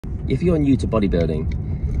if you're new to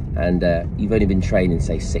bodybuilding and you've only been training,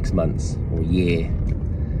 say 6 months or a year,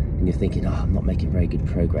 and you're thinking, oh, I'm not making very good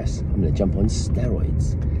progress, I'm gonna jump on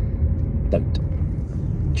steroids. Don't.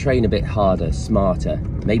 Train a bit harder, smarter,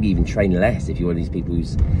 maybe even train less if you're one of these people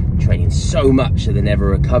who's training so much that they're never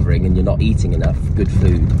recovering and you're not eating enough good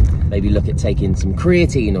food. Maybe look at taking some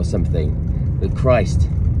creatine or something. But Christ,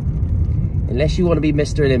 unless you want to be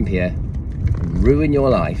Mr. Olympia, ruin your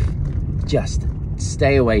life, just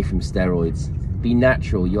stay away from steroids. Be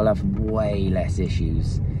natural, you'll have way less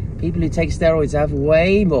issues. People who take steroids have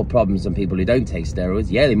way more problems than people who don't take steroids.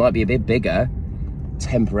 Yeah, they might be a bit bigger,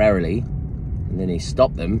 temporarily, and then they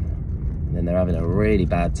stop them, and then they're having a really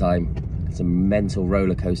bad time. It's a mental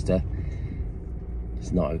roller coaster.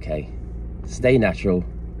 It's not okay. Stay natural,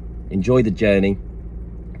 enjoy the journey,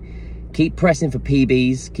 keep pressing for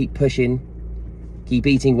PBs, keep pushing, keep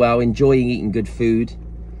eating well, enjoying eating good food.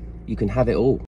 You can have it all.